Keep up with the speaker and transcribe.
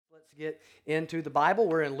Let's get into the Bible.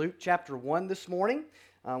 We're in Luke chapter 1 this morning.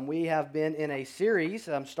 We have been in a series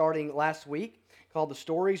starting last week called The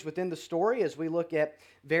Stories Within the Story, as we look at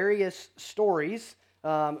various stories,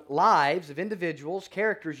 lives of individuals,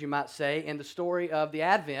 characters you might say, in the story of the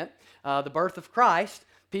Advent, the birth of Christ,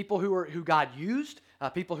 people who God used,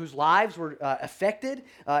 people whose lives were affected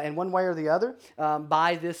in one way or the other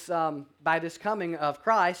by this coming of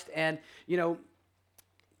Christ. And, you know,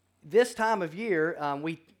 this time of year,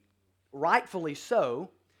 we rightfully so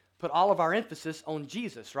put all of our emphasis on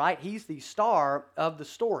Jesus, right? He's the star of the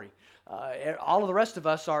story. All of the rest of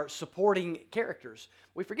us are supporting characters.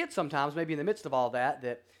 We forget sometimes, maybe in the midst of all that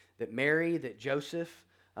Mary, that Joseph,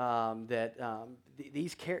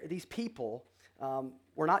 these people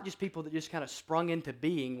were not just people that just kind of sprung into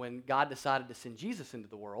being when God decided to send Jesus into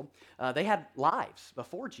the world. They had lives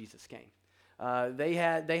before Jesus came. They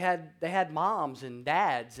had moms and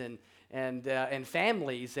dads and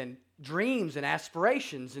families and dreams and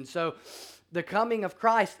aspirations, and so the coming of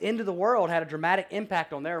Christ into the world had a dramatic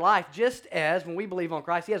impact on their life, just as when we believe on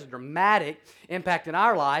Christ, He has a dramatic impact in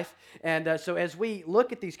our life. And so as we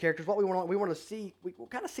look at these characters, what we want to see, we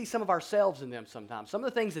kind of see some of ourselves in them sometimes. Some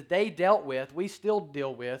of the things that they dealt with, we still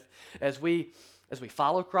deal with as we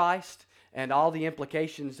follow Christ, and all the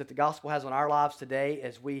implications that the gospel has on our lives today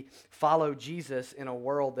as we follow Jesus in a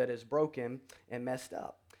world that is broken and messed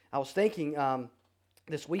up. I was thinking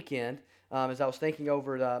this weekend, as I was thinking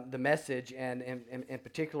over the message and in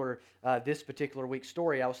particular this particular week's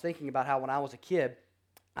story, I was thinking about how when I was a kid,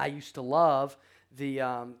 I used to love the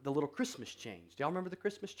little Christmas chains. Do y'all remember the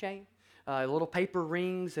Christmas chain? Little paper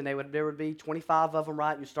rings, and there would be 25 of them,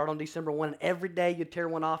 right? You start on December 1, and every day you'd tear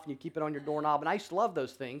one off and you keep it on your doorknob. And I used to love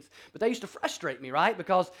those things, but they used to frustrate me, right?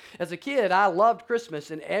 Because as a kid, I loved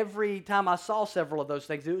Christmas, and every time I saw several of those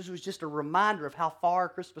things, it was just a reminder of how far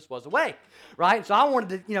Christmas was away, right? And so I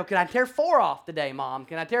wanted to, can I tear 4 off today, Mom?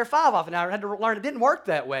 Can I tear 5 off? And I had to learn it didn't work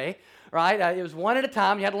that way, right? It was one at a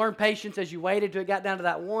time. You had to learn patience as you waited till it got down to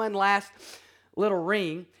that one last little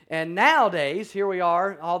ring. And nowadays, here we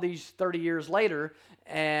are, all these 30 years later,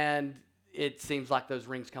 and it seems like those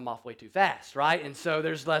rings come off way too fast, right? And so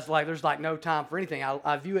there's no time for anything.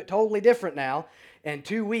 I view it totally different now. And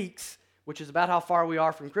 2 weeks, which is about how far we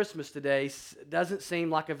are from Christmas today, doesn't seem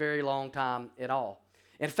like a very long time at all.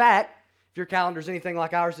 In fact, if your calendar's anything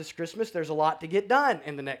like ours this Christmas, there's a lot to get done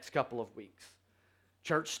in the next couple of weeks.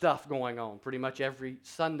 Church stuff going on pretty much every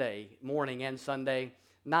Sunday morning and Sunday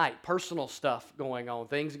night, personal stuff going on,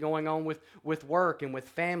 things going on with work and with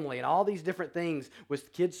family and all these different things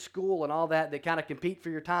with kids' school and all that kind of compete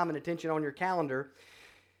for your time and attention on your calendar.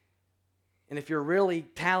 And if you're a really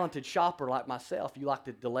talented shopper like myself, you like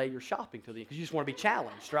to delay your shopping till the end because you just want to be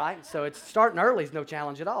challenged, right? So it's starting early is no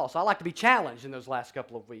challenge at all. So I like to be challenged in those last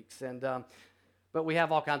couple of weeks. And but we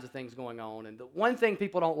have all kinds of things going on. And the one thing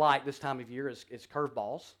people don't like this time of year is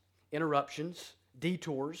curveballs, interruptions,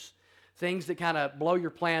 detours, things that kind of blow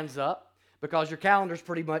your plans up because your calendar's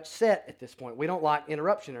pretty much set at this point. We don't like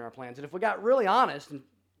interruption in our plans. And if we got really honest, and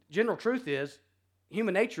general truth is,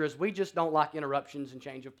 human nature is we just don't like interruptions and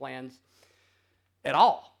change of plans at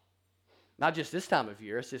all. Not just this time of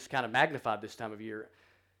year. It's just kind of magnified this time of year.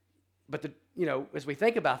 But, as we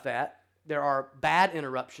think about that, there are bad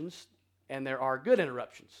interruptions and there are good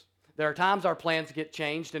interruptions. There are times our plans get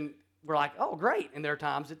changed and we're like, oh, great. And there are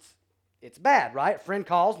times it's bad, right? A friend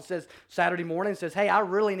calls and says Saturday morning and says, hey, I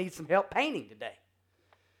really need some help painting today.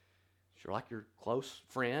 You're like your close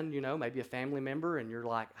friend, maybe a family member, and you're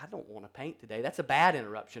like, I don't want to paint today. That's a bad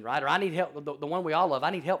interruption, right? Or I need help, the one we all love,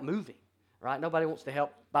 I need help moving, right? Nobody wants to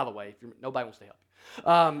help, by the way, nobody wants to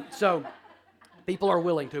help. So people are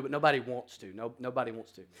willing to, but nobody wants to. Nobody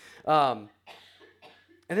wants to.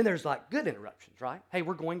 And then there's like good interruptions, right? Hey,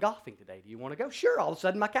 we're going golfing today. Do you want to go? Sure. All of a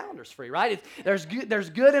sudden, my calendar's free, right? There's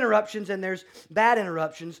good interruptions and there's bad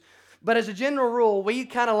interruptions. But as a general rule, we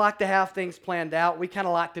kind of like to have things planned out. We kind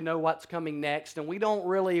of like to know what's coming next, and we don't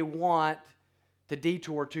really want to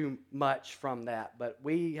detour too much from that. But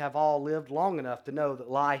we have all lived long enough to know that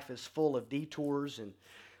life is full of detours and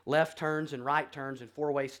left turns and right turns and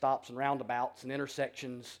four-way stops and roundabouts and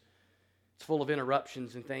intersections. It's full of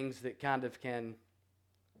interruptions and things that kind of can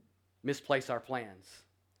misplace our plans.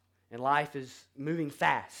 And life is moving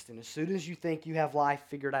fast, and as soon as you think you have life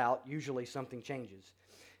figured out, usually something changes.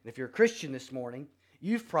 And if you're a Christian this morning,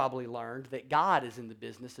 you've probably learned that God is in the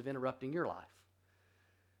business of interrupting your life.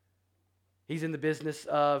 He's in the business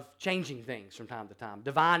of changing things from time to time.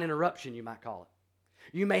 Divine interruption, you might call it.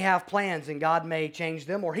 You may have plans and God may change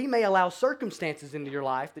them, or He may allow circumstances into your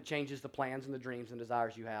life that changes the plans and the dreams and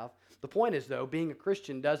desires you have. The point is, though, being a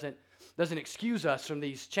Christian doesn't excuse us from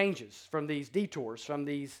these changes, from these detours, from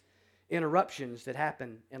these interruptions that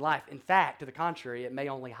happen in life. In fact, to the contrary, it may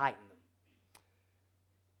only heighten them.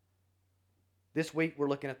 This week, we're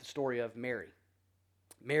looking at the story of Mary.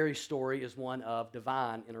 Mary's story is one of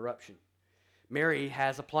divine interruption. Mary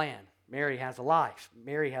has a plan. Mary has a life.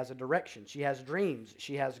 Mary has a direction. She has dreams.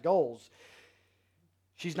 She has goals.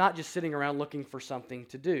 She's not just sitting around looking for something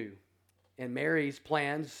to do. And Mary's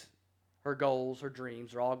plans, her goals, her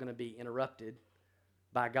dreams are all going to be interrupted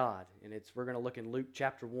by God. And we're going to look in Luke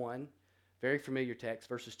chapter 1, very familiar text,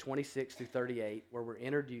 verses 26 through 38, where we're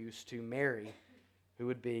introduced to Mary, who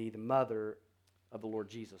would be the mother of the Lord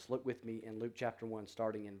Jesus. Look with me in Luke chapter 1,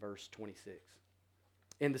 starting in verse 26.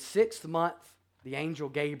 In the 6th month, the angel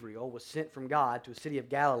Gabriel was sent from God to a city of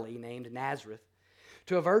Galilee named Nazareth,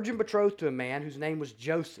 to a virgin betrothed to a man whose name was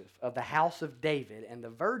Joseph, of the house of David, and the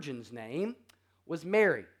virgin's name was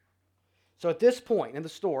Mary. So at this point in the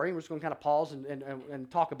story, we're just going to kind of pause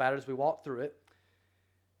and talk about it as we walk through it.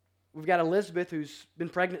 We've got Elizabeth, who's been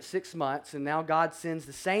pregnant 6 months, and now God sends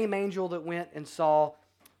the same angel that went and saw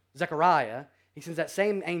Zechariah. He sends that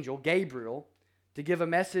same angel, Gabriel, to give a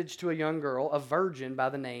message to a young girl, a virgin by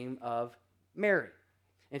the name of Mary.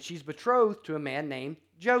 And she's betrothed to a man named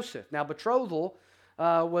Joseph. Now, betrothal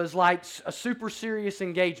was like a super serious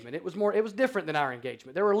engagement. It was different than our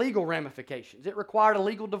engagement. There were legal ramifications. It required a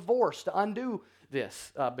legal divorce to undo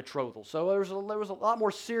this betrothal. So there was a lot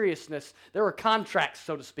more seriousness. There were contracts,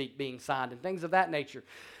 so to speak, being signed and things of that nature.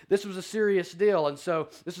 This was a serious deal, and so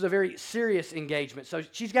this was a very serious engagement. So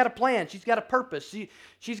she's got a plan. She's got a purpose.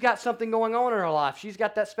 She's got something going on in her life. She's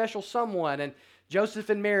got that special someone, and Joseph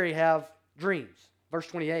and Mary have dreams. Verse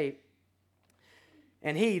 28,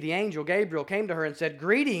 and he, the angel Gabriel, came to her and said,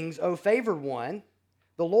 "Greetings, O favored one,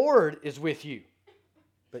 the Lord is with you."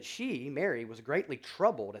 But she, Mary, was greatly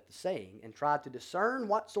troubled at the saying and tried to discern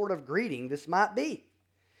what sort of greeting this might be.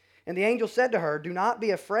 And the angel said to her, "Do not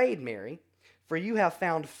be afraid, Mary, for you have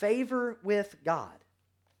found favor with God."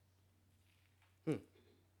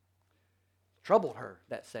 Troubled her,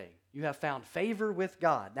 that saying. You have found favor with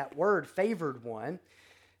God. That word, favored one,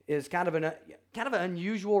 is kind of an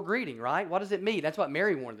unusual greeting, right? What does it mean? That's what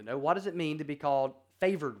Mary wanted to know. What does it mean to be called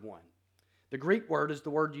favored one? The Greek word is the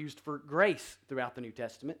word used for grace throughout the New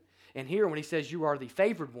Testament. And here, when he says you are the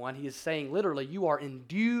favored one, he is saying literally you are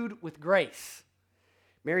endued with grace.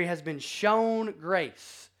 Mary has been shown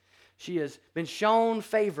grace. She has been shown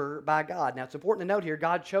favor by God. Now, it's important to note here,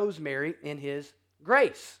 God chose Mary in his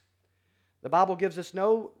grace. The Bible gives us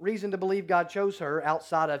no reason to believe God chose her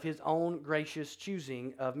outside of his own gracious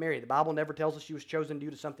choosing of Mary. The Bible never tells us she was chosen due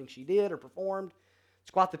to something she did or performed. It's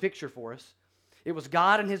quite the picture for us. It was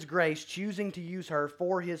God in his grace choosing to use her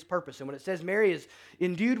for his purpose. And when it says Mary is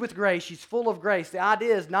endued with grace, she's full of grace, the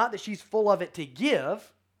idea is not that she's full of it to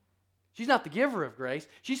give. She's not the giver of grace.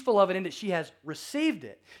 She's full of it in that she has received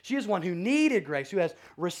it. She is one who needed grace, who has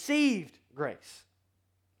received grace.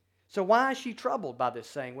 So why is she troubled by this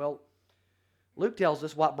saying? Well, Luke tells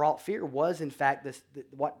us what brought fear was, in fact,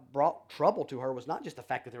 what brought trouble to her was not just the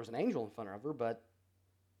fact that there was an angel in front of her, but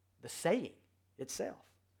the saying itself.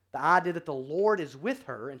 The idea that the Lord is with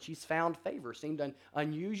her and she's found favor seemed an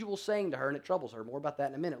unusual saying to her, and it troubles her. More about that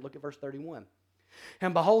in a minute. Look at verse 31.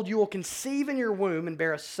 "And behold, you will conceive in your womb and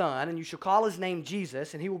bear a son, and you shall call his name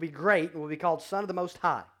Jesus, and he will be great and will be called Son of the Most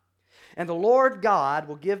High. And the Lord God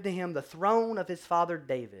will give to him the throne of his father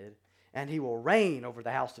David, and he will reign over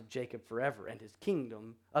the house of Jacob forever, and his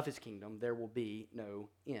kingdom there will be no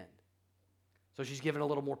end." So she's given a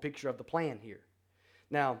little more picture of the plan here.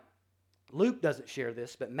 Now, Luke doesn't share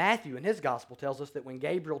this, but Matthew in his gospel tells us that when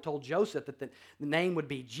Gabriel told Joseph that the name would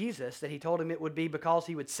be Jesus, that he told him it would be because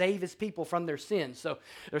he would save his people from their sins. So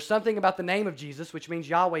there's something about the name of Jesus, which means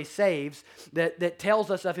Yahweh saves, that tells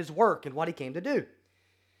us of his work and what he came to do.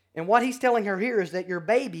 And what he's telling her here is that your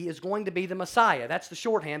baby is going to be the Messiah. That's the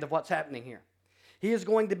shorthand of what's happening here. He is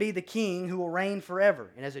going to be the king who will reign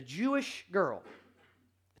forever. And as a Jewish girl,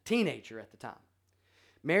 a teenager at the time,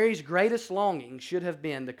 Mary's greatest longing should have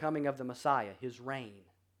been the coming of the Messiah, his reign.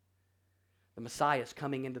 The Messiah is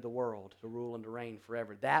coming into the world to rule and to reign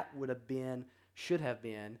forever. That should have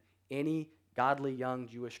been any godly young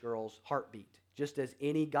Jewish girl's heartbeat. Just as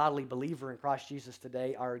any godly believer in Christ Jesus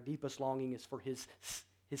today, our deepest longing is for his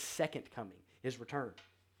second coming, his return.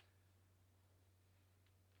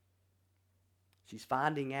 She's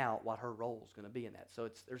finding out what her role is going to be in that. So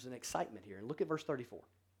there's an excitement here. And look at verse 34.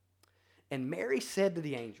 "And Mary said to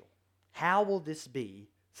the angel, 'How will this be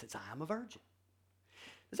since I am a virgin?'"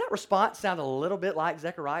 Does that response sound a little bit like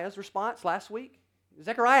Zechariah's response last week?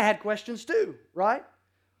 Zechariah had questions too, right?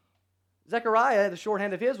 Zechariah, the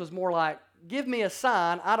shorthand of his was more like, "Give me a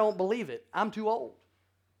sign, I don't believe it. I'm too old."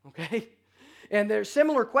 Okay? And there's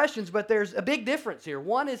similar questions, but there's a big difference here.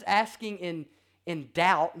 One is asking in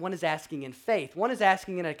doubt. One is asking in faith. One is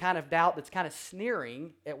asking in a kind of doubt that's kind of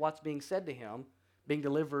sneering at what's being said to him, being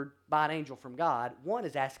delivered by an angel from God. One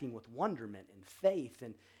is asking with wonderment and faith,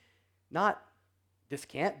 and not, this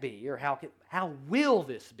can't be, or how will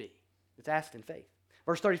this be? It's asked in faith.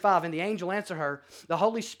 Verse 35, and the angel answered her, the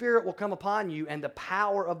Holy Spirit will come upon you, and the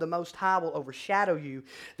power of the Most High will overshadow you.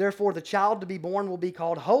 Therefore, the child to be born will be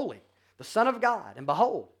called Holy, the Son of God. And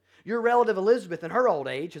behold, your relative Elizabeth in her old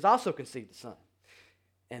age has also conceived a son.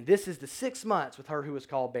 And this is the 6 months with her who is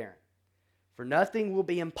called barren. For nothing will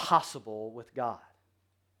be impossible with God.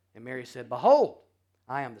 And Mary said, behold,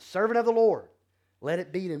 I am the servant of the Lord. Let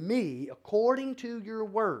it be to me according to your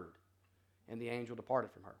word. And the angel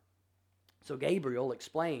departed from her. So Gabriel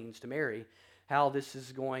explains to Mary how this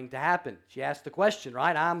is going to happen. She asked the question,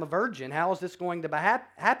 right? I'm a virgin. How is this going to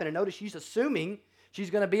happen? And notice she's assuming she's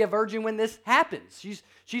going to be a virgin when this happens.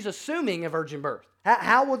 She's assuming a virgin birth.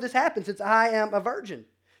 How will this happen since I am a virgin?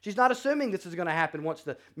 She's not assuming this is going to happen once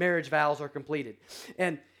the marriage vows are completed.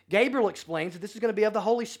 And Gabriel explains that this is going to be of the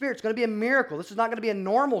Holy Spirit. It's going to be a miracle. This is not going to be a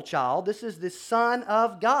normal child. This is the Son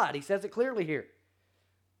of God. He says it clearly here.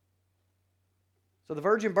 So the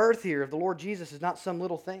virgin birth here of the Lord Jesus is not some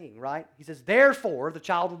little thing, right? He says, therefore, the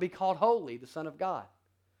child will be called holy, the Son of God.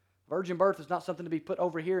 Virgin birth is not something to be put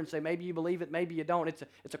over here and say, maybe you believe it, maybe you don't.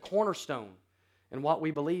 It's a cornerstone in what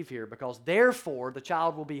we believe here, because therefore the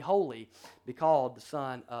child will be holy, be called the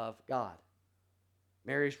Son of God.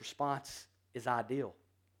 Mary's response is ideal.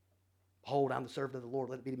 Behold, I'm the servant of the Lord.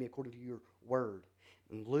 Let it be to me according to your word.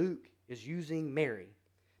 And Luke is using Mary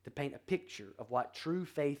to paint a picture of what true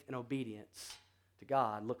faith and obedience to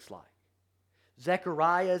God looks like.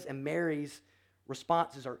 Zechariah's and Mary's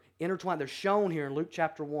responses are intertwined. They're shown here in Luke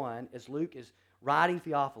chapter 1 as Luke is writing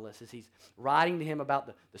Theophilus, as he's writing to him about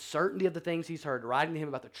the certainty of the things he's heard, writing to him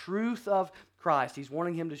about the truth of Christ. He's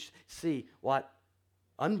wanting him to see what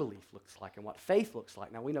unbelief looks like and what faith looks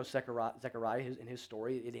like. Now we know Zechariah in his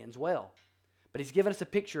story, it ends well. But he's given us a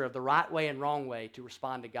picture of the right way and wrong way to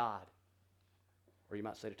respond to God. Or you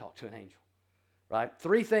might say to talk to an angel. Right?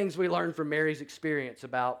 3 things we learn from Mary's experience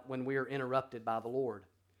about when we are interrupted by the Lord.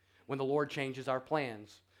 When the Lord changes our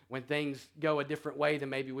plans. When things go a different way than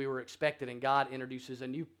maybe we were expected, and God introduces a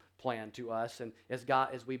new plan to us, and as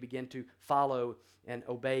we begin to follow and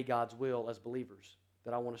obey God's will as believers,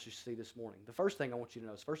 that I want us to see this morning. The first thing I want you to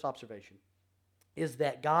know, first observation, is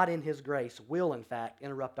that God in His grace will in fact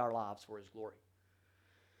interrupt our lives for His glory.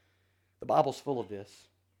 The Bible's full of this.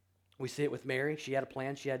 We see it with Mary. She had a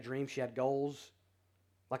plan, she had dreams, she had goals.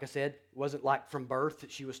 Like I said, it wasn't like from birth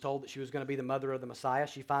that she was told that she was going to be the mother of the Messiah.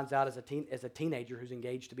 She finds out as a teenager who's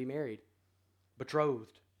engaged to be married,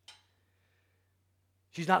 betrothed.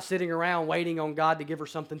 She's not sitting around waiting on God to give her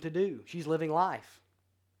something to do. She's living life.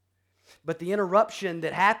 But the interruption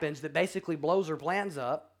that happens that basically blows her plans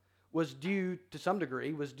up was due, to some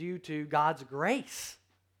degree, was due to God's grace.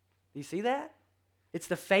 Do you see that? It's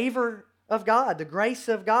the favor of God, the grace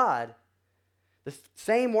of God. The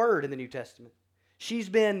same word in the New Testament. She's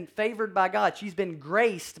been favored by God. She's been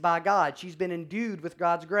graced by God. She's been endued with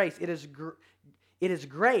God's grace. It is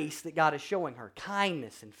grace that God is showing her,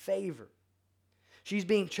 kindness and favor. She's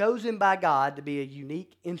being chosen by God to be a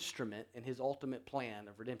unique instrument in His ultimate plan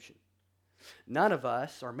of redemption. None of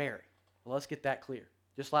us are Mary. Well, let's get that clear.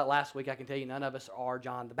 Just like last week, I can tell you none of us are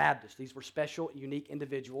John the Baptist. These were special, unique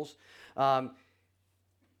individuals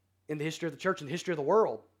in the history of the church, in the history of the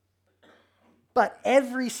world. But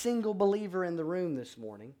every single believer in the room this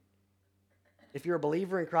morning, if you're a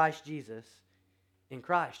believer in Christ Jesus, in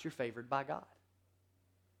Christ, you're favored by God.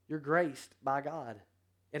 You're graced by God.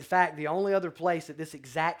 In fact, the only other place that this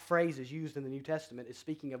exact phrase is used in the New Testament is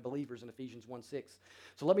speaking of believers in Ephesians 1:6.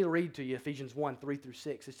 So let me read to you Ephesians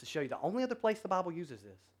 1:3-6. It's to show you the only other place the Bible uses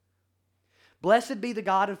this. Blessed be the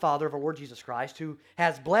God and Father of our Lord Jesus Christ, who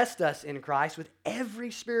has blessed us in Christ with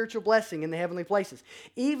every spiritual blessing in the heavenly places,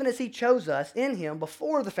 even as He chose us in Him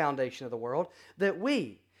before the foundation of the world, that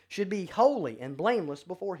we should be holy and blameless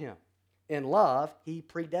before Him. In love, He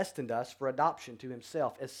predestined us for adoption to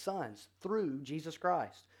Himself as sons through Jesus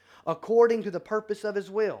Christ, according to the purpose of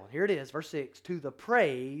His will. Here it is, verse 6, to the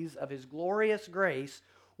praise of His glorious grace,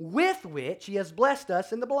 with which He has blessed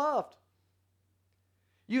us in the beloved.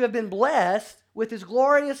 You have been blessed with His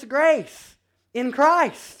glorious grace in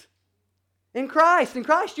Christ. In Christ. In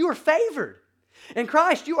Christ you are favored. In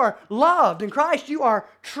Christ you are loved. In Christ you are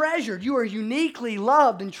treasured. You are uniquely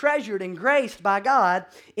loved and treasured and graced by God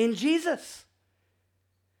in Jesus.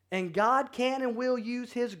 And God can and will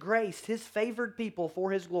use His grace, His favored people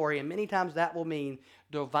for His glory. And many times that will mean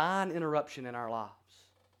divine interruption in our lives.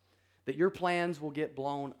 that your plans will get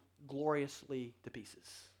blown gloriously to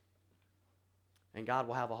pieces. And God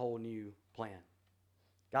will have a whole new plan.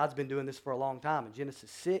 God's been doing this for a long time. In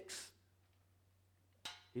Genesis 6,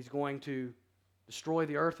 He's going to destroy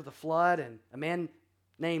the earth with a flood, and a man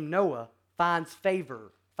named Noah finds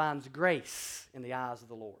favor, finds grace in the eyes of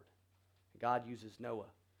the Lord. God uses Noah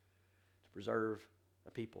to preserve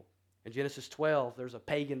a people. In Genesis 12, there's a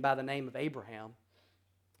pagan by the name of Abraham.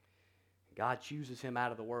 God chooses him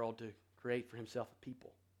out of the world to create for himself a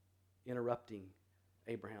people, interrupting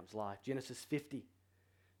Abraham's life. Genesis 50,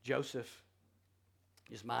 Joseph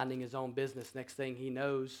is minding his own business. Next thing he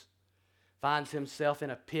knows, finds himself in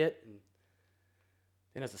a pit, and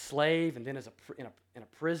then as a slave, and then in a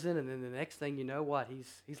prison, and then the next thing you know, what?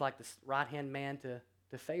 He's like the right-hand man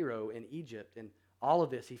to Pharaoh in Egypt. And all of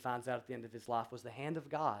this, he finds out at the end of his life, was the hand of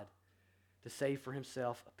God to save for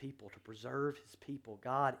himself a people, to preserve his people.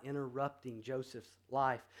 God interrupting Joseph's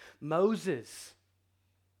life. Moses,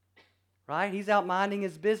 right? He's out minding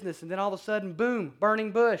his business, and then all of a sudden, boom,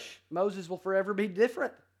 burning bush. Moses will forever be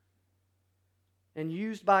different and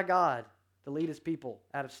used by God to lead his people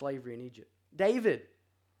out of slavery in Egypt. David,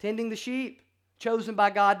 tending the sheep, chosen by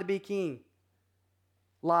God to be king.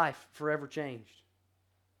 Life forever changed.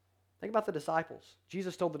 Think about the disciples.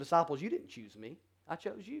 Jesus told the disciples, you didn't choose me, I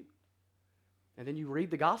chose you. And then you read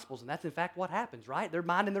the Gospels, and that's in fact what happens, right? They're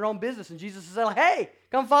minding their own business, and Jesus is like, hey,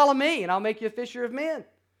 come follow me, and I'll make you a fisher of men.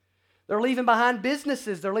 They're leaving behind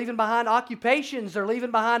businesses. They're leaving behind occupations. They're leaving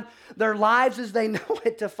behind their lives as they know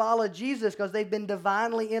it to follow Jesus because they've been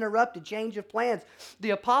divinely interrupted. Change of plans. The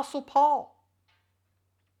Apostle Paul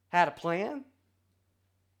had a plan.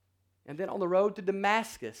 And then on the road to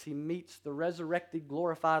Damascus, he meets the resurrected,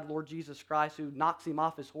 glorified Lord Jesus Christ, who knocks him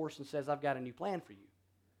off his horse and says, I've got a new plan for you.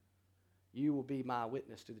 You will be my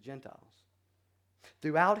witness to the Gentiles.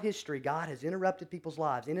 Throughout history, God has interrupted people's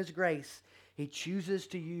lives. In His grace, He chooses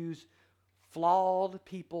to use flawed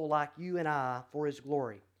people like you and I for His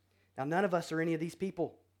glory. Now, none of us are any of these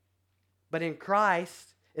people. But in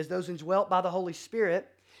Christ, as those indwelt by the Holy Spirit,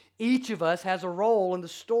 each of us has a role in the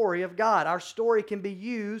story of God. Our story can be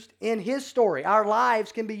used in His story. Our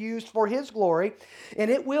lives can be used for His glory.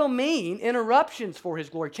 And it will mean interruptions for His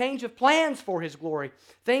glory, change of plans for His glory,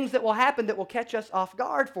 things that will happen that will catch us off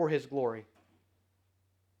guard for His glory.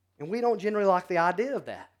 And we don't generally like the idea of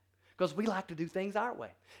that because we like to do things our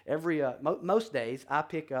way. Most days, I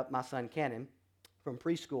pick up my son Cannon from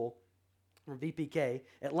preschool, from VPK,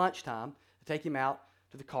 at lunchtime to take him out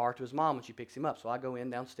to the car to his mom when she picks him up. So I go in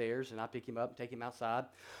downstairs and I pick him up and take him outside.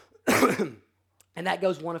 And that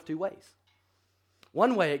goes one of two ways.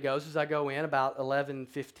 One way it goes is I go in about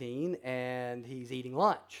 11:15 and he's eating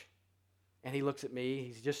lunch. And he looks at me,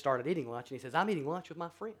 he's just started eating lunch, and he says, I'm eating lunch with my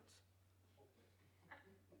friends.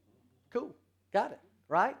 Cool, got it,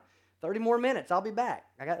 right? 30 more minutes, I'll be back.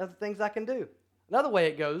 I got other things I can do. Another way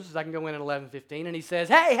it goes is I can go in at 11:15 and he says,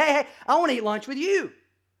 hey, I want to eat lunch with you.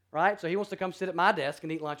 Right? So he wants to come sit at my desk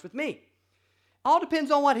and eat lunch with me. All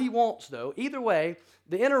depends on what he wants, though. Either way,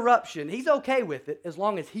 the interruption, he's okay with it as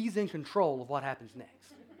long as he's in control of what happens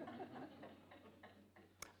next.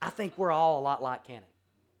 I think we're all a lot like Cannon.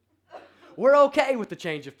 We're okay with the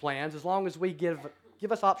change of plans as long as we give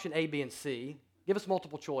us option A, B, and C, give us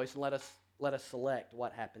multiple choice, and let us select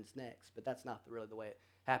what happens next. But that's not really the way it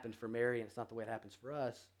happened for Mary, and it's not the way it happens for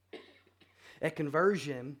us. At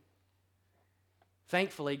conversion,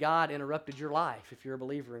 thankfully, God interrupted your life if you're a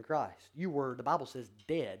believer in Christ. You were, the Bible says,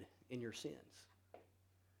 dead in your sins.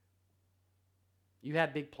 You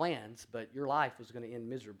had big plans, but your life was going to end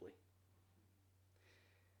miserably.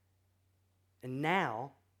 And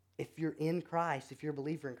now, if you're in Christ, if you're a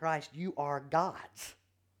believer in Christ, you are God's.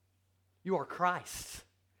 You are Christ's.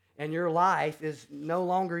 And your life is no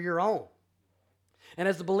longer your own. And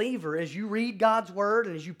as a believer, as you read God's Word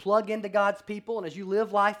and as you plug into God's people and as you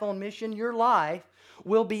live life on mission, your life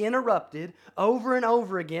will be interrupted over and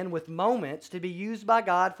over again with moments to be used by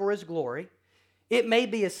God for His glory. It may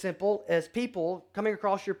be as simple as people coming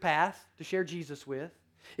across your path to share Jesus with.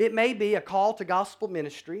 It may be a call to gospel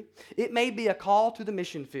ministry. It may be a call to the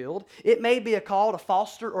mission field. It may be a call to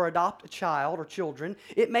foster or adopt a child or children.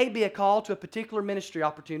 It may be a call to a particular ministry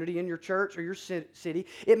opportunity in your church or your city.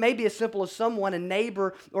 It may be as simple as someone, a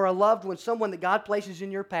neighbor or a loved one, someone that God places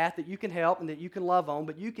in your path that you can help and that you can love on.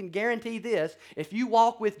 But you can guarantee this, if you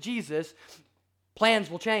walk with Jesus, plans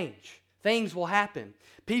will change. Things will happen.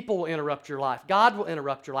 People will interrupt your life. God will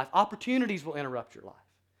interrupt your life. Opportunities will interrupt your life.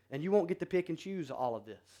 And you won't get to pick and choose all of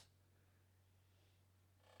this.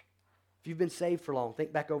 If you've been saved for long,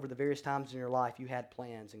 think back over the various times in your life you had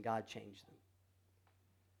plans and God changed them.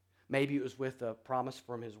 Maybe it was with a promise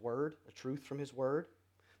from His Word, a truth from His Word.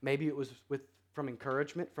 Maybe it was from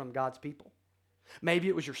encouragement from God's people. Maybe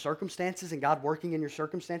it was your circumstances and God working in your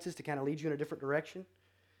circumstances to kind of lead you in a different direction.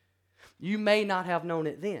 You may not have known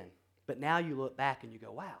it then, but now you look back and you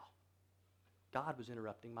go, wow, God was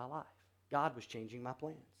interrupting my life. God was changing my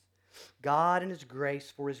plans. God in His grace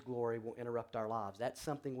for His glory will interrupt our lives. That's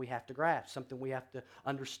something we have to grasp, something we have to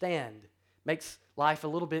understand. Makes life a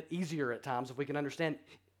little bit easier at times if we can understand.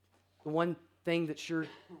 The one thing that's sure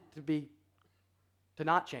to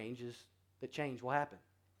not change is that change will happen.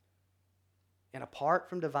 And apart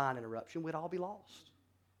from divine interruption, we'd all be lost.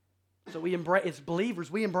 So as believers,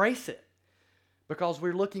 we embrace it because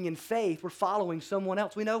we're looking in faith. We're following someone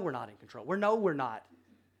else. We know we're not in control. We know we're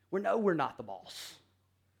not the boss.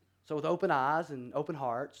 So with open eyes and open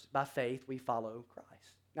hearts, by faith, we follow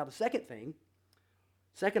Christ. Now the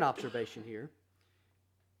second observation here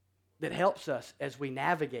that helps us as we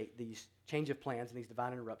navigate these change of plans and these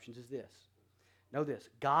divine interruptions is this. Know this,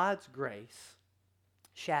 God's grace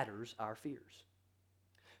shatters our fears.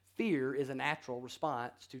 Fear is a natural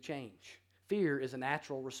response to change. Fear is a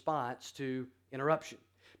natural response to interruption.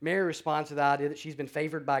 Mary responds to the idea that she's been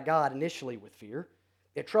favored by God initially with fear.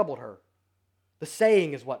 It troubled her. The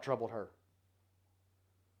saying is what troubled her.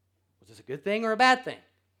 Was this a good thing or a bad thing?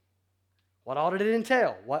 What all did it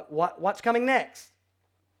entail? What's coming next?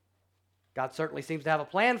 God certainly seems to have a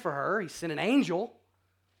plan for her. He sent an angel,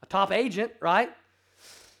 a top agent, right?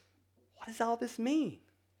 What does all this mean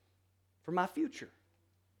for my future?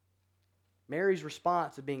 Mary's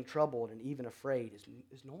response of being troubled and even afraid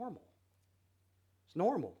is normal. It's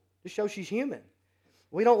normal. It shows she's human.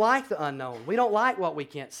 We don't like the unknown. We don't like what we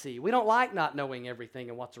can't see. We don't like not knowing everything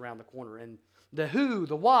and what's around the corner. And the who,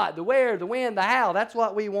 the what, the where, the when, the how, that's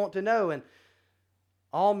what we want to know. And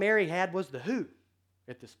all Mary had was the who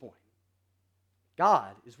at this point.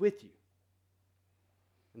 God is with you.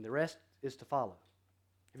 And the rest is to follow.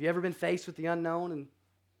 Have you ever been faced with the unknown and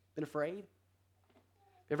been afraid?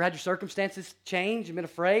 Ever had your circumstances change and been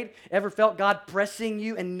afraid? Ever felt God pressing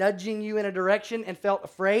you and nudging you in a direction and felt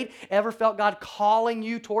afraid? Ever felt God calling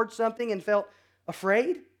you towards something and felt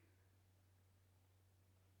afraid?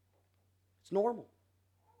 It's normal.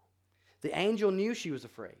 The angel knew she was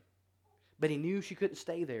afraid, but he knew she couldn't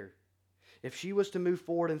stay there. If she was to move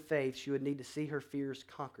forward in faith, she would need to see her fears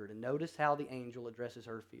conquered. And notice how the angel addresses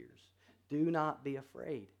her fears. Do not be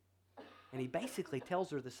afraid. And he basically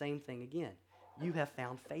tells her the same thing again. You have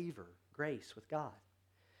found favor, grace with God.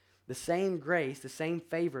 The same grace, the same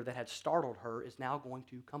favor that had startled her is now going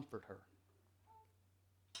to comfort her.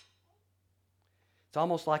 It's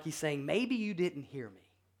almost like he's saying, maybe you didn't hear me.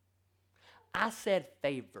 I said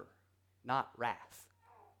favor, not wrath.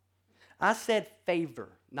 I said favor,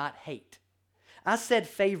 not hate. I said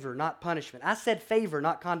favor, not punishment. I said favor,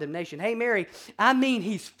 not condemnation. Hey, Mary, I mean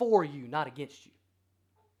he's for you, not against you.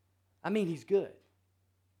 I mean he's good.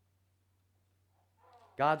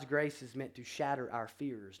 God's grace is meant to shatter our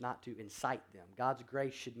fears, not to incite them. God's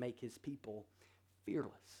grace should make his people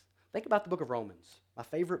fearless. Think about the book of Romans, my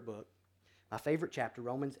favorite book, my favorite chapter,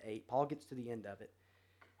 Romans 8. Paul gets to the end of it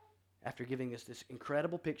after giving us this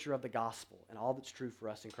incredible picture of the gospel and all that's true for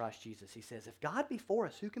us in Christ Jesus. He says, if God be for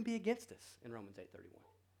us, who can be against us? In Romans 8:31.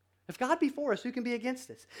 If God be for us, who can be against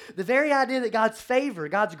us? The very idea that God's favor,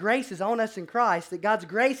 God's grace is on us in Christ, that God's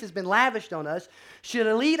grace has been lavished on us, should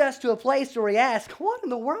lead us to a place where we ask, what in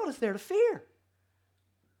the world is there to fear?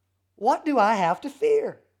 What do I have to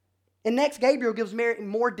fear? And next, Gabriel gives Mary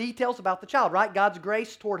more details about the child, right? God's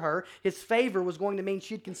grace toward her, his favor was going to mean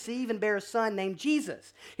she'd conceive and bear a son named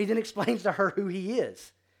Jesus. He then explains to her who he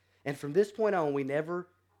is. And from this point on, we never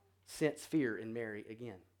sense fear in Mary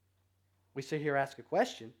again. We sit here, ask a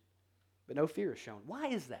question, but no fear is shown. Why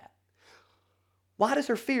is that? Why does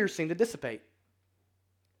her fear seem to dissipate?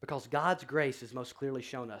 Because God's grace is most clearly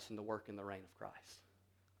shown us in the work and the reign of Christ.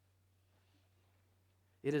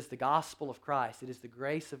 It is the gospel of Christ. It is the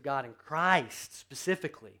grace of God in Christ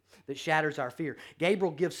specifically that shatters our fear.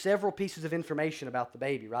 Gabriel gives several pieces of information about the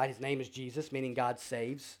baby, right? His name is Jesus, meaning God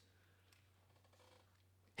saves.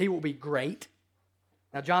 He will be great.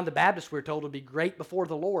 Now, John the Baptist, we're told, will be great before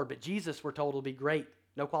the Lord, but Jesus, we're told, will be great.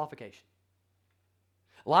 No qualification.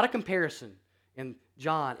 A lot of comparison in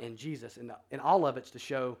John and Jesus, and all of it's to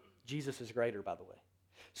show Jesus is greater, by the way.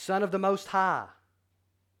 Son of the Most High.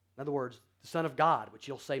 In other words, the Son of God, which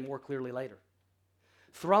he'll say more clearly later.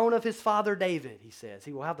 Throne of his father David, he says.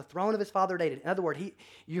 He will have the throne of his father David. In other words,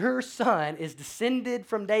 your son is descended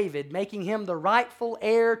from David, making him the rightful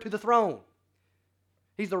heir to the throne.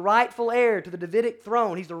 He's the rightful heir to the Davidic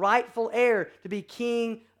throne. He's the rightful heir to be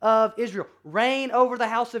king of Israel. Reign over the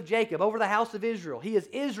house of Jacob, over the house of Israel. He is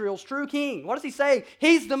Israel's true king. What does he say?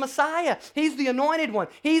 He's the Messiah. He's the anointed one.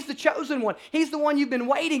 He's the chosen one. He's the one you've been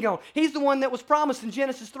waiting on. He's the one that was promised in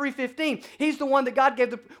Genesis 3:15. He's the one that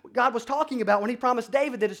God was talking about when he promised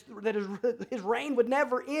David that his reign would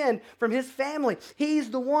never end from his family.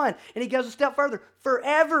 He's the one. And he goes a step further.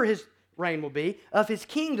 Forever his reign will be. Of his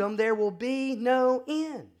kingdom there will be no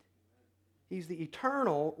end. He's the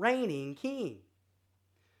eternal reigning king.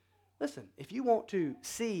 Listen, if you want to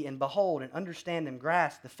see and behold and understand and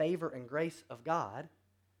grasp the favor and grace of God,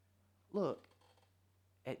 look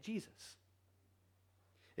at Jesus.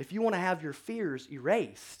 If you want to have your fears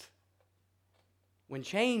erased, when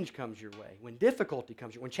change comes your way, when difficulty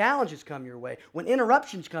comes your way, when challenges come your way, when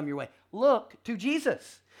interruptions come your way, look to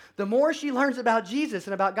Jesus. The more she learns about Jesus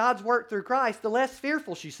and about God's work through Christ, the less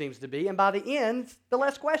fearful she seems to be, and by the end, the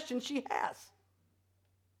less questions she has.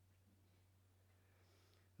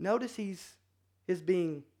 Notice his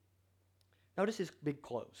big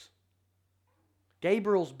close.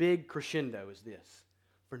 Gabriel's big crescendo is this: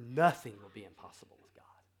 for nothing will be impossible with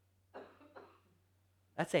God.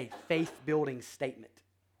 That's a faith-building statement.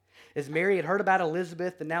 As Mary had heard about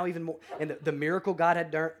Elizabeth, and now even more, and the miracle God had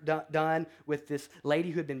done with this lady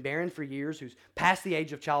who had been barren for years, who's past the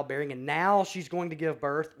age of childbearing, and now she's going to give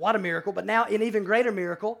birth. What a miracle! But now an even greater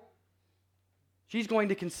miracle. She's going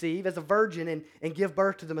to conceive as a virgin and give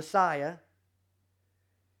birth to the Messiah.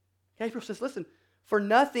 Gabriel says, listen, for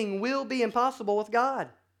nothing will be impossible with God.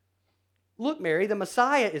 Look, Mary, the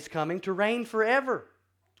Messiah is coming to reign forever.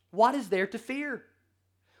 What is there to fear?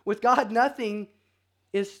 With God, nothing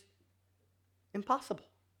is impossible.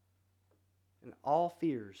 And all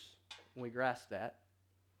fears, when we grasp that,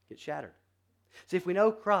 get shattered. See, if we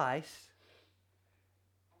know Christ,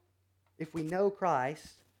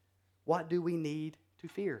 what do we need to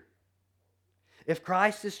fear? If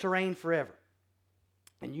Christ is to reign forever,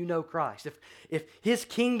 and you know Christ, if his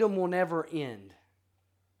kingdom will never end,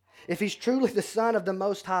 if he's truly the Son of the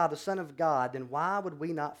Most High, the Son of God, then why would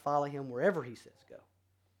we not follow him wherever he says go?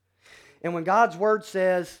 And when God's word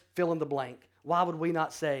says, fill in the blank, why would we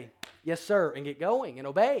not say, yes, sir, and get going and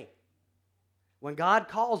obey? When God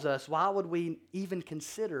calls us, why would we even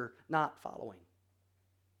consider not following?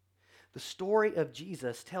 The story of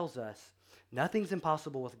Jesus tells us nothing's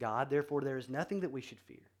impossible with God, therefore there is nothing that we should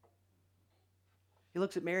fear. He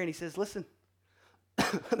looks at Mary and he says, listen,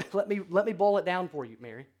 let me boil it down for you,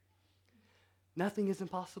 Mary. Nothing is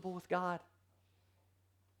impossible with God.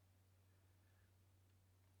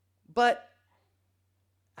 But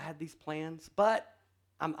I had these plans, but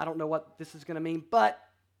I don't know what this is going to mean, but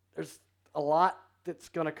there's a lot that's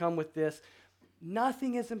going to come with this.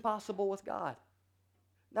 Nothing is impossible with God.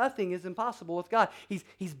 Nothing is impossible with God.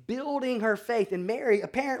 He's building her faith, and Mary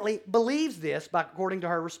apparently believes this according to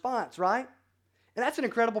her response, right? And that's an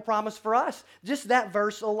incredible promise for us, just that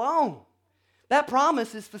verse alone. That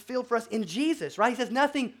promise is fulfilled for us in Jesus, right? He says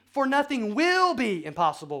nothing will be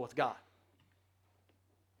impossible with God.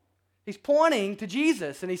 He's pointing to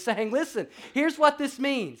Jesus, and he's saying, listen, here's what this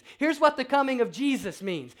means. Here's what the coming of Jesus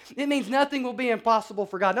means. It means nothing will be impossible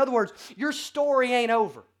for God. In other words, your story ain't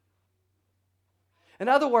over. In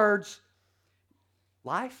other words,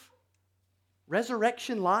 life,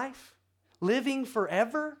 resurrection life, living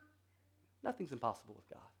forever, nothing's impossible with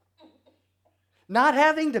God. Not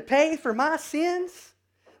having to pay for my sins,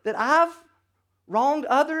 that I've wronged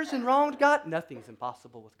others and wronged God, nothing's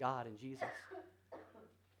impossible with God and Jesus.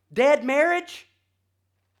 Dead marriage,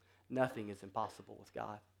 nothing is impossible with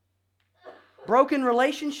God. Broken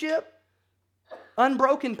relationship,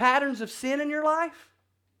 unbroken patterns of sin in your life,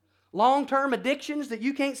 long-term addictions that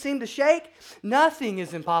you can't seem to shake, nothing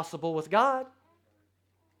is impossible with God.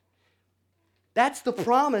 That's the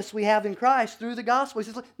promise we have in Christ through the gospel.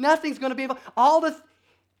 He says, nothing's going to be impossible.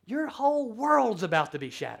 Your whole world's about to be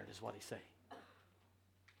shattered, is what he's saying.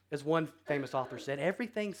 As one famous author said,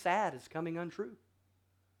 everything sad is coming untrue.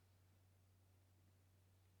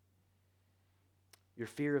 Your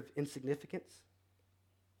fear of insignificance?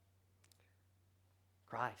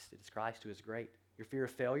 Christ. It is Christ who is great. Your fear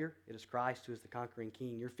of failure? It is Christ who is the conquering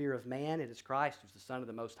king. Your fear of man? It is Christ who is the Son of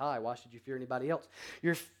the Most High. Why should you fear anybody else?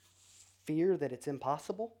 Your fear that it's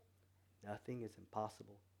impossible? Nothing is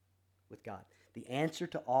impossible with God. The answer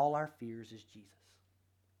to all our fears is Jesus.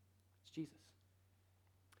 It's Jesus.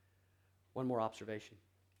 One more observation.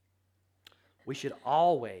 We should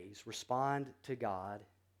always respond to God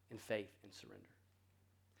in faith and surrender.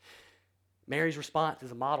 Mary's response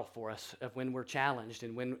is a model for us of when we're challenged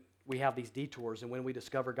and when we have these detours, and when we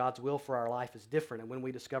discover God's will for our life is different, and when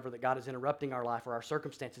we discover that God is interrupting our life or our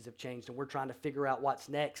circumstances have changed and we're trying to figure out what's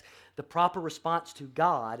next, the proper response to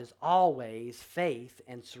God is always faith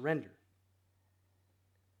and surrender.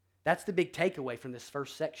 That's the big takeaway from this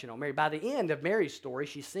first section on Mary. By the end of Mary's story,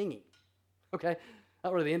 she's singing. Okay?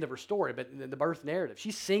 Not really the end of her story, but the birth narrative.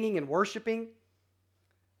 She's singing and worshiping.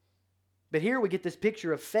 But here we get this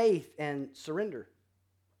picture of faith and surrender.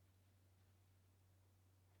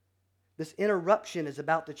 This interruption is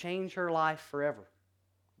about to change her life forever.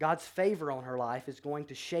 God's favor on her life is going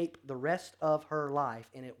to shape the rest of her life,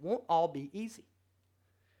 and it won't all be easy.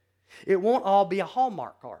 It won't all be a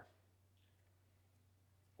Hallmark card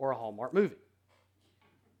or a Hallmark movie.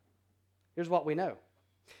 Here's what we know.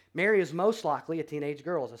 Mary is most likely a teenage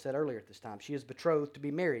girl, as I said earlier at this time. She is betrothed to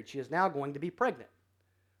be married. She is now going to be pregnant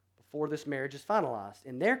before this marriage is finalized.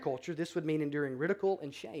 In their culture, this would mean enduring ridicule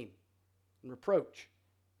and shame and reproach.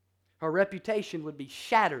 Her reputation would be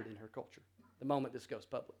shattered in her culture the moment this goes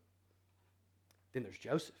public. Then there's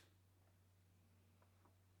Joseph.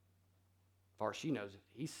 As far as she knows,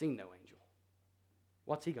 he's seen no angel.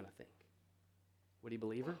 What's he going to think? Would he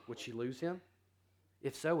believe her? Would she lose him?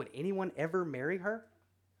 If so, would anyone ever marry her?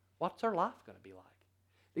 What's her life going to be like?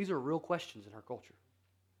 These are real questions in her culture.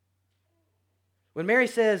 When Mary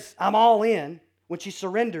says, I'm all in, when she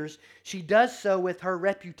surrenders, she does so with her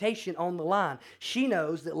reputation on the line. She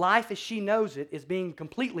knows that life as she knows it is being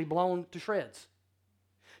completely blown to shreds.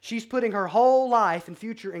 She's putting her whole life and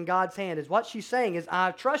future in God's hand. Is what she's saying is,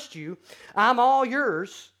 I trust you. I'm all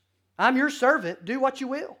yours. I'm your servant. Do what you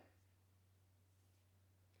will.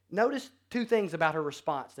 Notice two things about her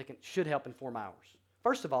response that should help inform ours.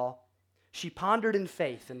 First of all, she pondered in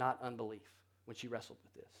faith and not unbelief when she wrestled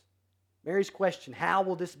with this. Mary's question, how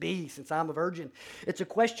will this be since I'm a virgin? It's a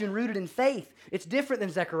question rooted in faith. It's different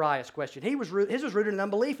than Zechariah's question. His was rooted in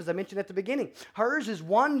unbelief, as I mentioned at the beginning. Hers is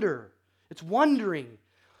wonder. It's wondering.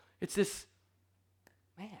 It's this,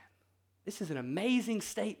 man, this is an amazing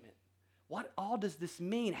statement. What all does this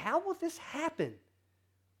mean? How will this happen?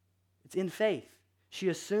 It's in faith. She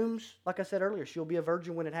assumes, like I said earlier, she'll be a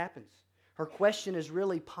virgin when it happens. Her question is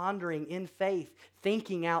really pondering in faith,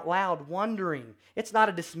 thinking out loud, wondering. It's not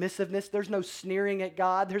a dismissiveness. There's no sneering at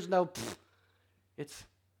God. There's no, it's,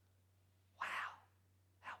 wow,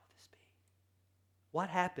 how will this be? What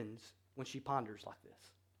happens when she ponders like this?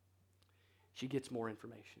 She gets more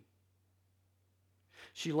information.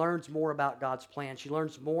 She learns more about God's plan. She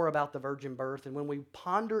learns more about the virgin birth. And when we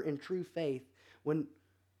ponder in true faith, when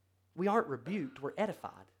we aren't rebuked, we're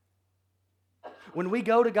edified. When we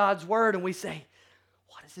go to God's Word and we say,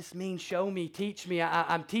 what does this mean? Show me, teach me.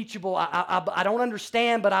 I'm teachable. I don't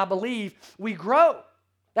understand, but I believe. We grow.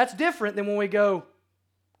 That's different than when we go,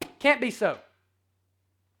 can't be so.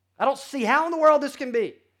 I don't see how in the world this can be.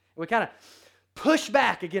 And we kind of push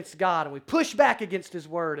back against God, and we push back against His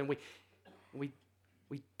Word, and we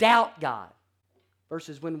doubt God.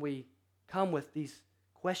 Versus when we come with these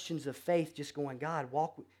questions of faith, just going, God,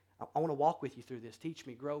 I want to walk with you through this. Teach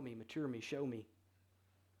me, grow me, mature me, show me.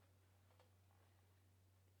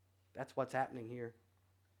 That's what's happening here.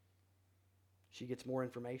 She gets more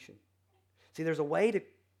information. See, there's a way to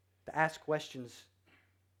ask questions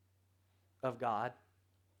of God,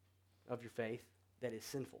 of your faith, that is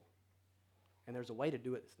sinful. And there's a way to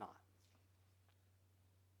do it that's not.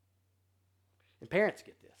 And parents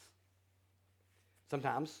get this.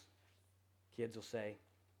 Sometimes kids will say,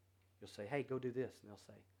 you'll say, hey, go do this. And they'll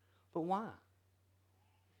say, but why?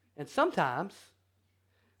 And sometimes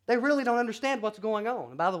they really don't understand what's going on.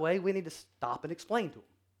 And by the way, we need to stop and explain to them.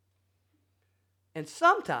 And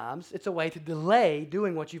sometimes it's a way to delay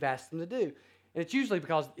doing what you've asked them to do. And it's usually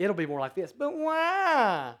because it'll be more like this, but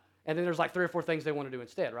why? And then there's like 3 or 4 things they want to do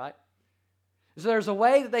instead, right? So there's a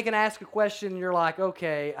way that they can ask a question and you're like,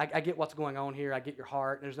 okay, I get what's going on here. I get your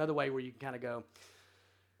heart. And there's another way where you can kind of go,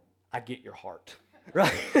 I get your heart,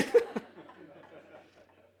 right?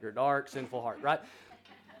 Your dark, sinful heart, right?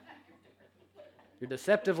 Your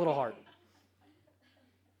deceptive little heart.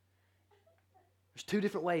 There's 2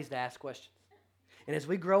 different ways to ask questions. And as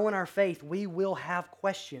we grow in our faith, we will have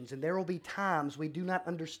questions. And there will be times we do not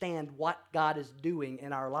understand what God is doing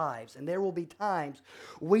in our lives. And there will be times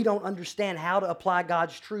we don't understand how to apply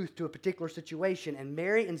God's truth to a particular situation. And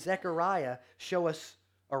Mary and Zechariah show us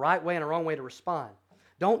a right way and a wrong way to respond.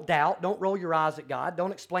 Don't doubt. Don't roll your eyes at God.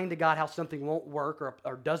 Don't explain to God how something won't work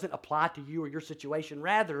or doesn't apply to you or your situation.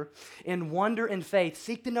 Rather, in wonder and faith,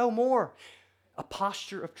 seek to know more. A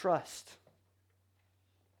posture of trust.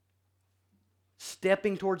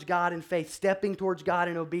 Stepping towards God in faith, stepping towards God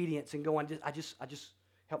in obedience, and going, I just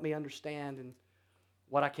help me understand, and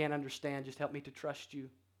what I can't understand, just help me to trust you.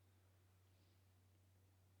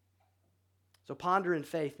 So ponder in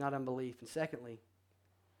faith, not unbelief. And secondly,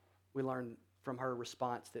 we learn from her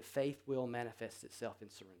response that faith will manifest itself in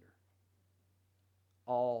surrender.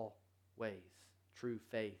 Always, true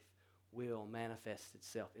faith will manifest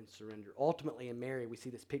itself in surrender. Ultimately, in Mary, we see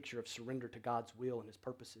this picture of surrender to God's will and his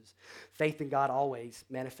purposes. Faith in God always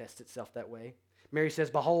manifests itself that way. Mary says,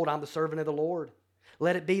 behold, I'm the servant of the Lord.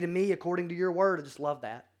 Let it be to me according to your word. I just love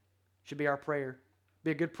that. Should be our prayer.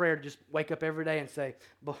 Be a good prayer to just wake up every day and say,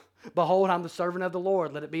 behold, I'm the servant of the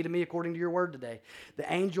Lord. Let it be to me according to your word today.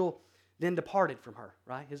 The angel then departed from her,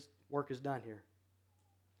 right? His work is done here.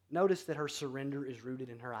 Notice that her surrender is rooted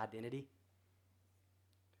in her identity.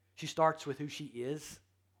 She starts with who she is.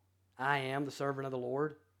 I am the servant of the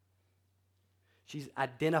Lord. She's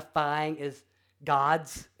identifying as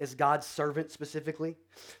God's servant specifically,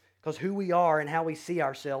 because who we are and how we see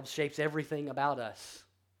ourselves shapes everything about us.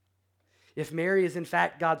 If Mary is in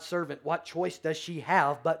fact God's servant, what choice does she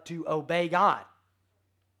have but to obey God?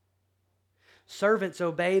 Servants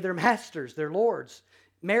obey their masters, their lords.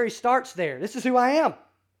 Mary starts there. This is who I am.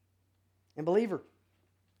 And believer,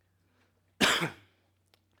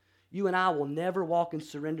 you and I will never walk in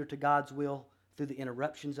surrender to God's will through the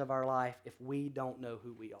interruptions of our life if we don't know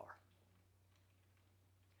who we are.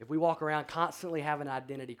 If we walk around constantly having an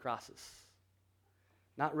identity crisis,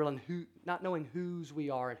 not knowing whose we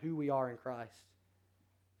are and who we are in Christ.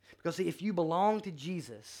 Because see, if you belong to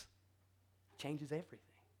Jesus, it changes everything.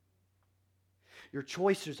 Your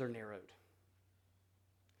choices are narrowed.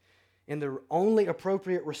 And the only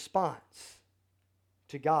appropriate response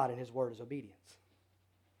to God and his word is obedience.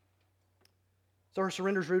 So her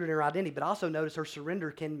surrender is rooted in her identity, but also notice her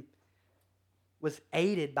surrender was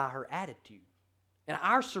aided by her attitude. And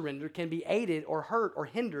our surrender can be aided or hurt or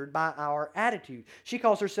hindered by our attitude. She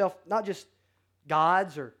calls herself not just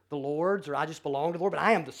God's or the Lord's or I just belong to the Lord, but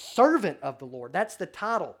I am the servant of the Lord. That's the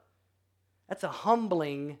title. That's a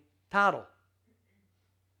humbling title.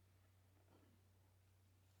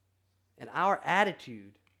 And our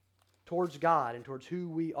attitude towards God and towards who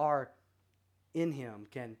we are in him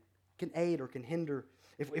can aid or can hinder.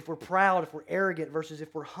 If we're proud, if we're arrogant versus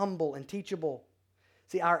if we're humble and teachable.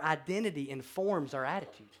 See, our identity informs our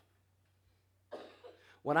attitude.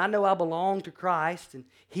 When I know I belong to Christ and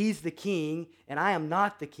he's the king and I am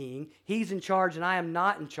not the king, he's in charge and I am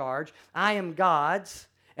not in charge, I am God's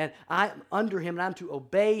and I'm under him and I'm to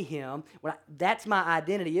obey him, that's my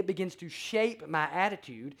identity. It begins to shape my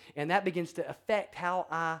attitude and that begins to affect how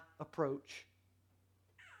I approach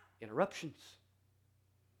interruptions,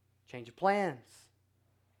 change of plans,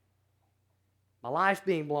 my life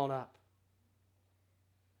being blown up.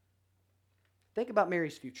 Think about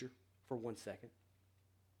Mary's future for 1 second.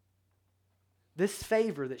 This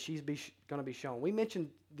favor that she's going to be shown. We mentioned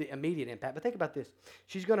the immediate impact, but think about this.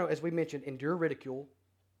 She's going to, as we mentioned, endure ridicule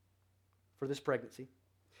for this pregnancy.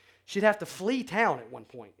 She'd have to flee town at one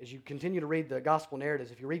point. As you continue to read the gospel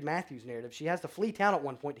narratives, if you read Matthew's narrative, she has to flee town at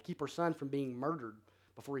one point to keep her son from being murdered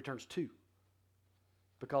before he turns 2.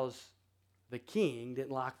 Because the king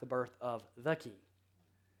didn't like the birth of the king.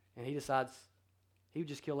 And he decides he would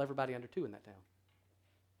just kill everybody under 2 in that town.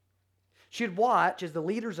 She'd watch as the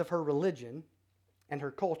leaders of her religion and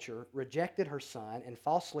her culture rejected her son and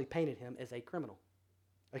falsely painted him as a criminal,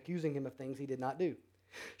 accusing him of things he did not do.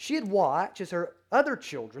 She'd watch as her other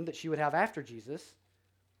children that she would have after Jesus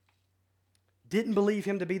didn't believe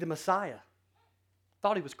him to be the Messiah,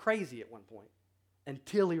 thought he was crazy at one point,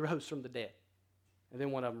 until he rose from the dead. And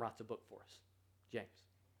then one of them writes a book for us, James.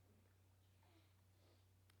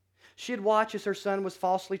 She'd watch as her son was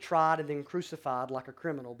falsely tried and then crucified like a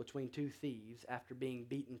criminal between 2 thieves after being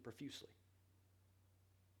beaten profusely.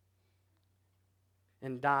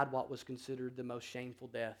 And died what was considered the most shameful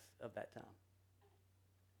death of that time.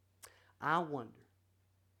 I wonder,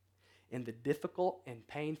 in the difficult and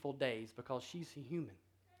painful days, because she's a human,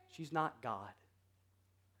 she's not God.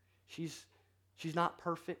 She's not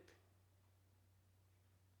perfect.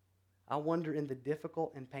 I wonder in the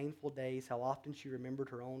difficult and painful days how often she remembered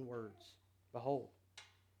her own words. Behold,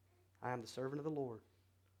 I am the servant of the Lord.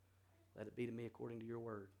 Let it be to me according to your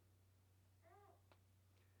word.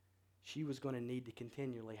 She was going to need to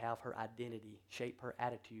continually have her identity shape her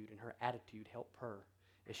attitude, and her attitude help her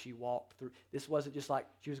as she walked through. This wasn't just like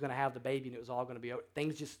she was going to have the baby and it was all going to be over.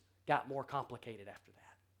 Things just got more complicated after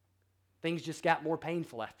that. Things just got more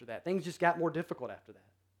painful after that. Things just got more difficult after that.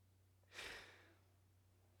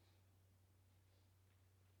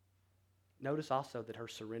 Notice also that her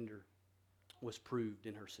surrender was proved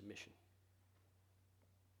in her submission.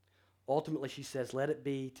 Ultimately, she says, let it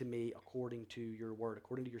be to me according to your word,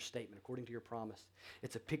 according to your statement, according to your promise.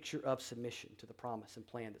 It's a picture of submission to the promise and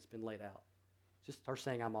plan that's been laid out. Just her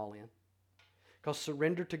saying, I'm all in. Because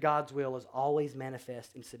surrender to God's will is always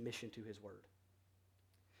manifest in submission to His word.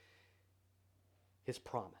 His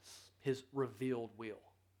promise, His revealed will.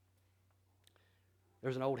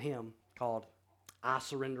 There's an old hymn called I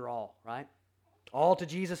Surrender All, right? All to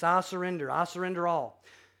Jesus I surrender all.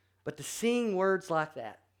 But to sing words like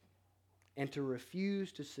that and to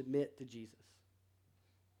refuse to submit to Jesus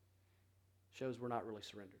shows we're not really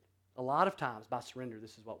surrendered. A lot of times by surrender,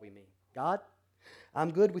 this is what we mean. God,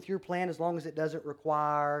 I'm good with your plan as long as it doesn't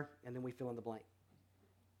require, and then we fill in the blank.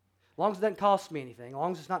 As long as it doesn't cost me anything, as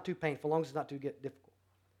long as it's not too painful, as long as it's not too difficult.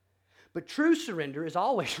 But true surrender is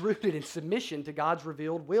always rooted in submission to God's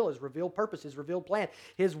revealed will, His revealed purpose, His revealed plan,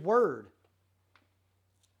 His word.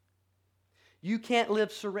 You can't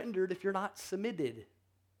live surrendered if you're not submitted.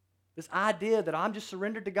 This idea that I'm just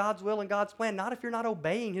surrendered to God's will and God's plan, not if you're not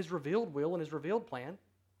obeying His revealed will and His revealed plan.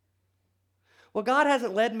 Well, God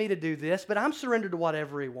hasn't led me to do this, but I'm surrendered to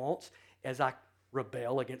whatever He wants as I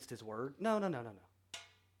rebel against His word. No.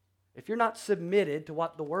 If you're not submitted to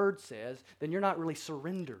what the word says, then you're not really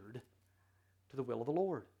surrendered to the will of the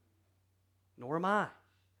Lord. Nor am I.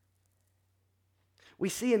 We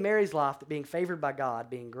see in Mary's life that being favored by God,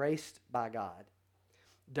 being graced by God,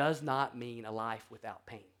 does not mean a life without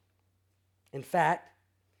pain. In fact,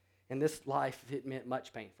 in this life, it meant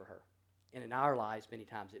much pain for her. And in our lives, many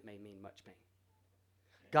times, it may mean much pain.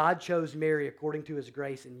 God chose Mary according to His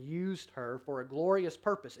grace and used her for a glorious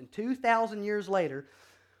purpose. And 2,000 years later,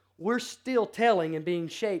 we're still telling and being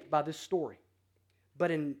shaped by this story. But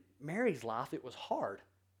in Mary's life, it was hard.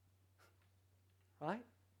 Right?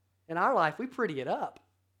 In our life, we pretty it up.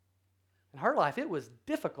 In her life, it was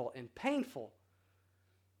difficult and painful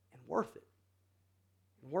and worth it.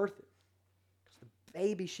 And worth it. Because the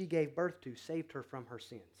baby she gave birth to saved her from her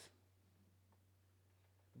sins.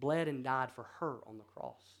 Bled and died for her on the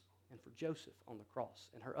cross, and for Joseph on the cross,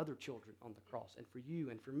 and her other children on the cross, and for you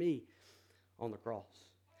and for me on the cross.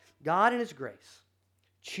 God in His grace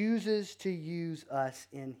chooses to use us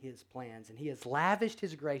in His plans, and He has lavished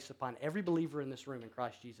His grace upon every believer in this room in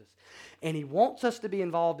Christ Jesus. And He wants us to be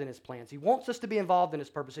involved in His plans. He wants us to be involved in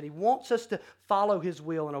His purpose, and He wants us to follow His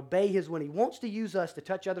will and obey His will. He wants to use us to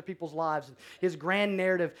touch other people's lives and His grand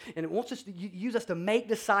narrative, and it wants us to use us to make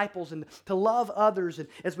disciples and to love others. And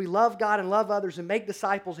as we love God and love others and make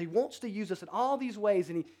disciples, He wants to use us in all these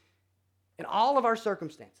ways and in all of our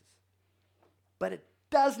circumstances. But it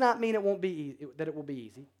does not mean it won't be that it will be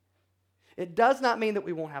easy. It does not mean that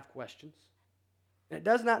we won't have questions. And it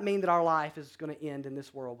does not mean that our life is going to end in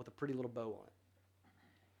this world with a pretty little bow on it.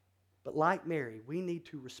 But like Mary, we need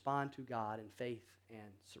to respond to God in faith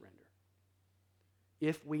and surrender.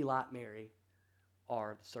 If we, like Mary,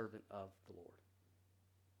 are the servant of the Lord.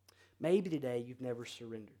 Maybe today you've never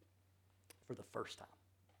surrendered for the first time.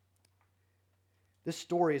 This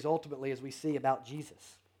story is ultimately, as we see, about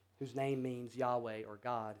Jesus, whose name means Yahweh or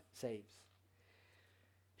God saves.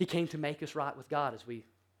 He came to make us right with God, as we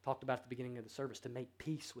talked about at the beginning of the service, to make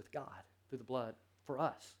peace with God through the blood for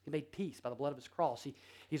us. He made peace by the blood of His cross.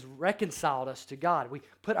 He's reconciled us to God. We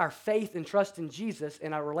put our faith and trust in Jesus,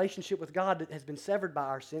 and our relationship with God that has been severed by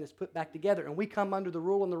our sin is put back together, and we come under the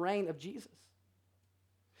rule and the reign of Jesus.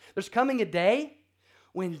 There's coming a day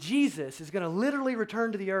when Jesus is going to literally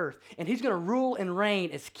return to the earth, and He's going to rule and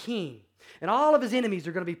reign as king. And all of His enemies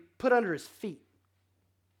are going to be put under His feet.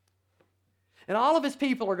 And all of His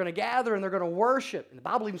people are going to gather and they're going to worship. And the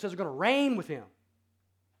Bible even says they're going to reign with Him.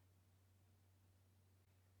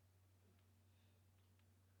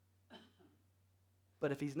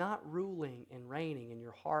 But if He's not ruling and reigning in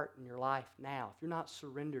your heart and your life now, if you're not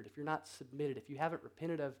surrendered, if you're not submitted, if you haven't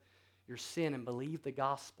repented of your sin and believed the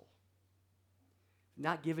gospel,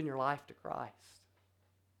 not given your life to Christ,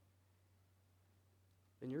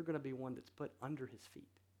 then you're going to be one that's put under His feet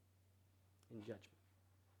in judgment.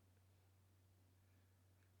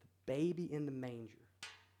 The baby in the manger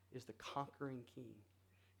is the conquering king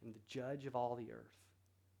and the judge of all the earth.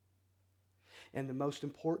 And the most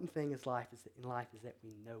important thing in life is that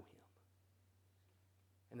we know Him.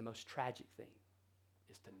 And the most tragic thing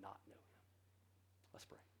is to not know Him. Let's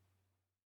pray.